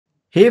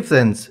Hey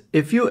friends,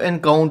 if you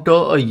encounter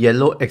a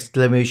yellow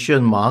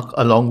exclamation mark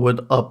along with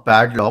a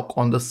padlock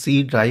on the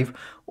C drive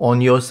on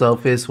your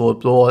Surface 4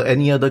 Pro or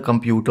any other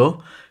computer,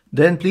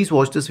 then please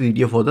watch this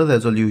video for the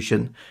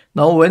resolution.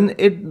 Now when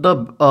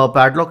the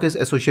padlock is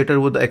associated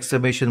with the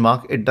exclamation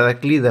mark, it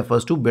directly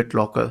refers to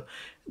BitLocker.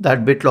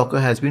 That BitLocker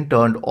has been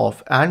turned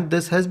off, and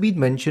this has been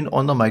mentioned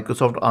on the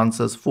Microsoft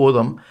Answers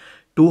forum.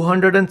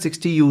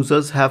 260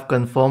 users have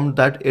confirmed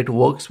that it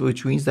works,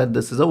 which means that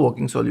this is a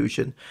working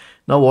solution.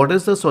 Now, what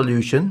is the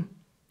solution?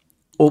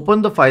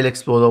 Open the File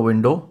Explorer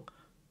window,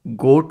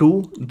 go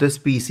to this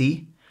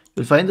PC,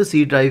 you'll find the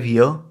C drive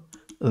here,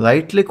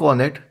 right click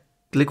on it,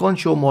 click on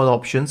Show More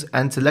Options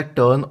and select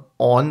Turn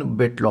on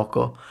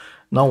BitLocker.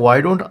 Now, why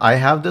don't I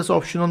have this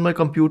option on my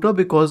computer?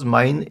 Because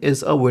mine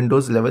is a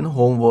Windows 11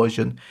 home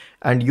version,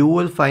 and you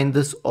will find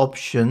this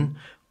option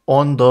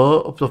on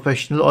the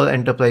professional or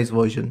enterprise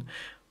version.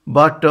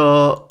 But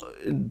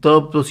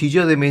the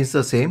procedure remains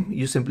the same.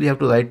 You simply have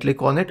to right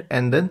click on it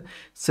and then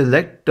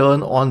select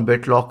Turn on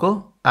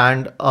BitLocker,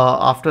 and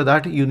after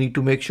that you need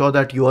to make sure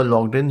that you are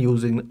logged in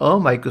using a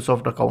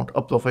Microsoft account,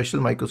 a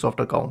professional Microsoft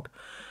account.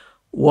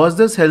 Was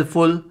this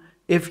helpful?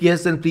 If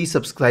yes, then please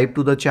subscribe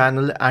to the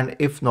channel, and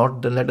if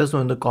not, then let us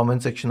know in the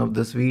comment section of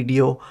this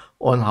video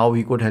on how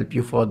we could help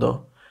you further.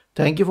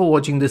 Thank you for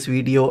watching this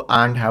video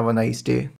and have a nice day.